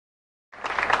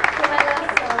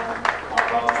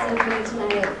sing for you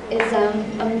tonight is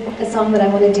a song that I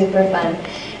want to do for fun.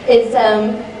 It's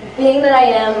being that I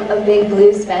am a big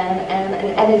blues fan and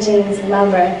an Etta James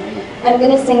lover, I'm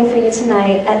going to sing for you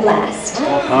tonight, At Last.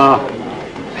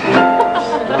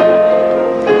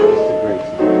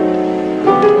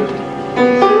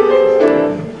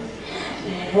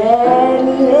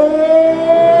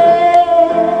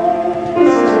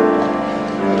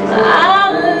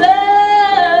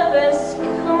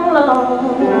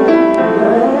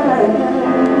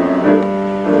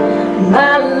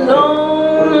 My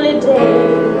lonely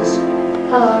days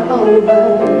are over,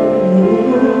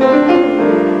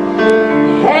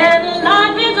 and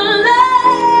life is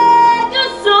like a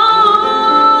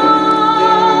song.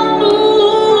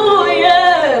 Ooh,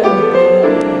 yeah.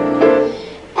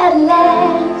 At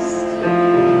last,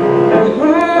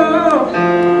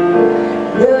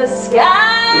 the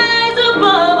skies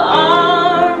above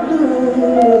are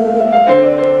blue.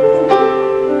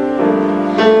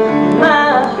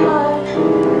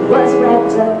 Was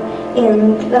wrapped up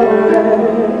in clover.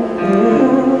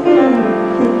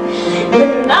 The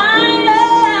night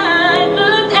I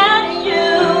looked at you,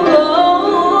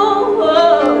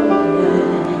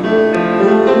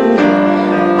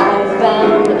 I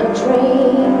found a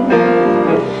dream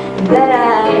that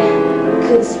I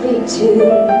could speak to,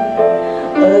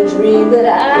 a dream that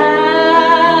I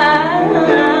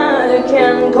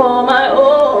can call my own.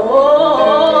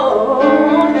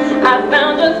 I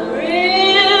found a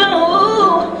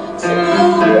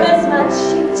press my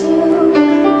cheek to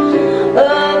a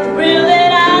thrill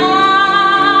that I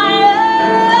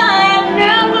have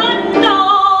never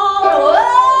known.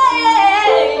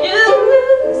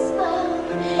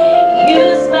 You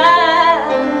smile,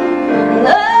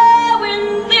 knowing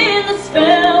then the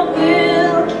spell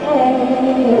will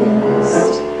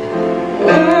cast.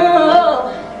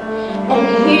 And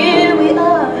here we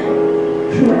are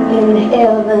in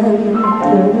heaven.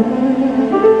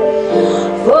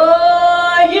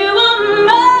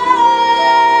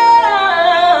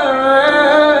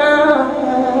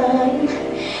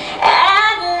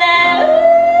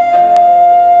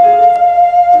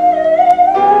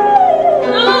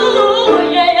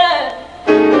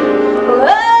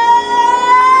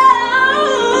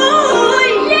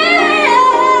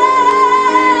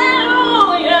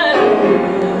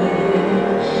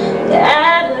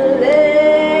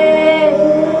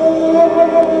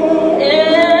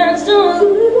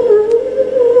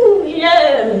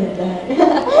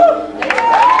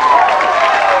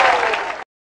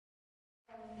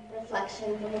 Reflection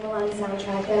from the Milan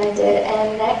soundtrack that I did,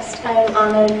 and next I'm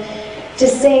honored to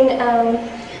sing a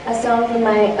song from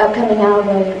my upcoming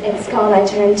album. It's called I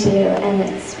Turn to You, and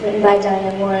it's written by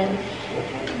Diane Warren.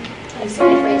 I'm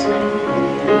singing it for you tonight.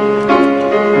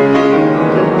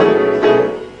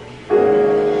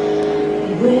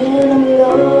 When I'm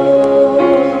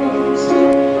lost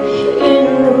in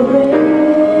the rain,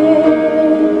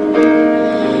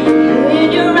 in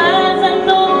your eyes I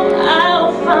know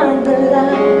I'll find the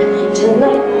light to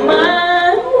light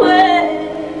my way.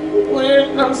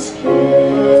 When I'm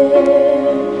scared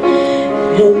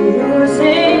and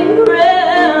losing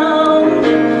ground,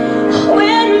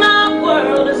 when my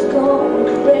world is gone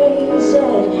crazy,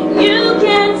 you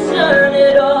can turn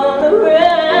it all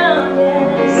around,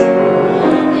 yes.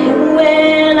 And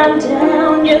when I'm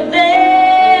down, you're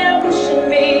there pushing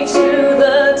me to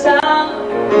the top.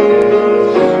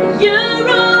 You're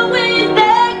always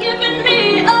there giving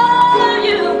me all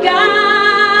you've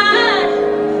got,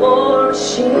 for a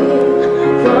shield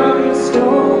from the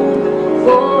storm,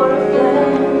 for a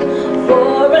flag,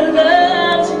 for a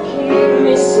love to keep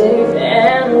me safe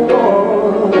and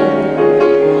warm.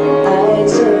 I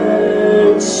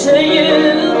turn to you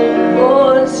for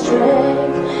the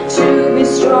strength to be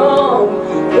strong,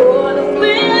 for the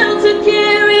will to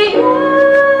carry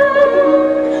on,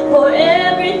 for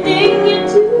everything you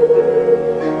do,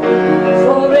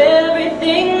 for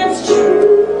everything that's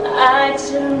true. I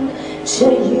turn to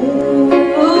you,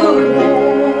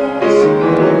 yes.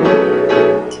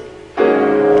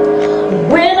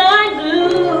 When I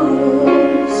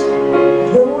lose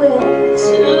the will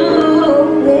to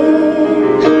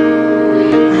live,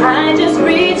 I just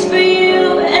reach for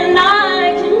you, and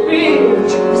I can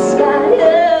reach the sky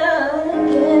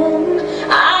again.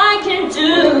 I can do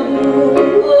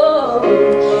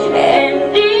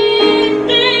anything.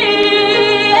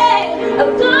 A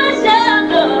good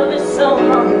love is so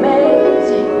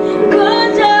amazing.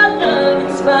 Good love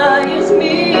inspires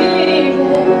me,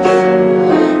 yes.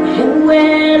 And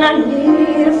when I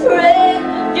need a friend,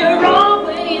 you're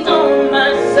always on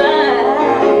my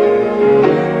side,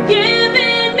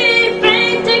 giving me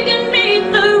faith, taking me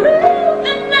through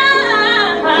the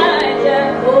night.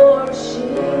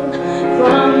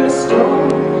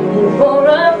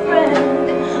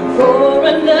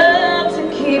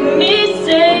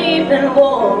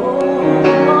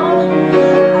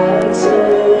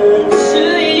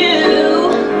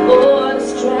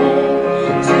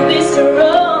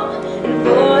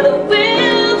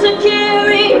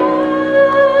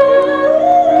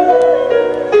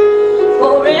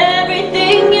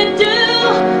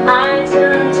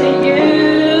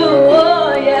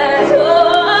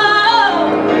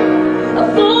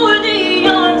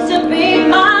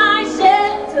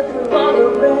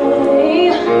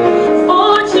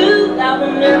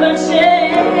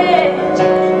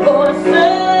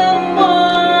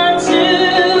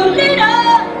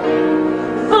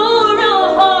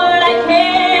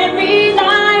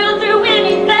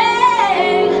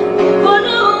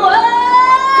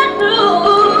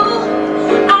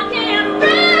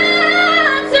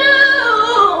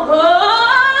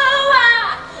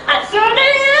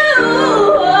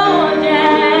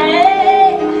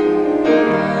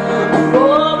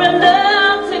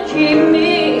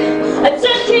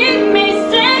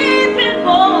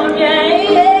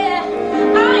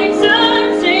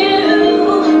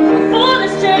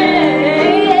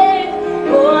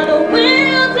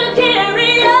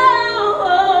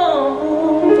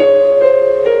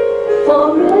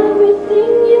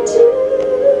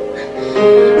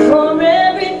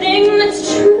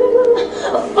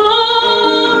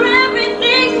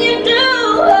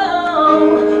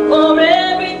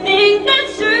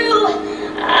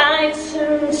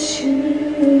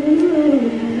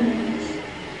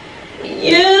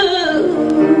 You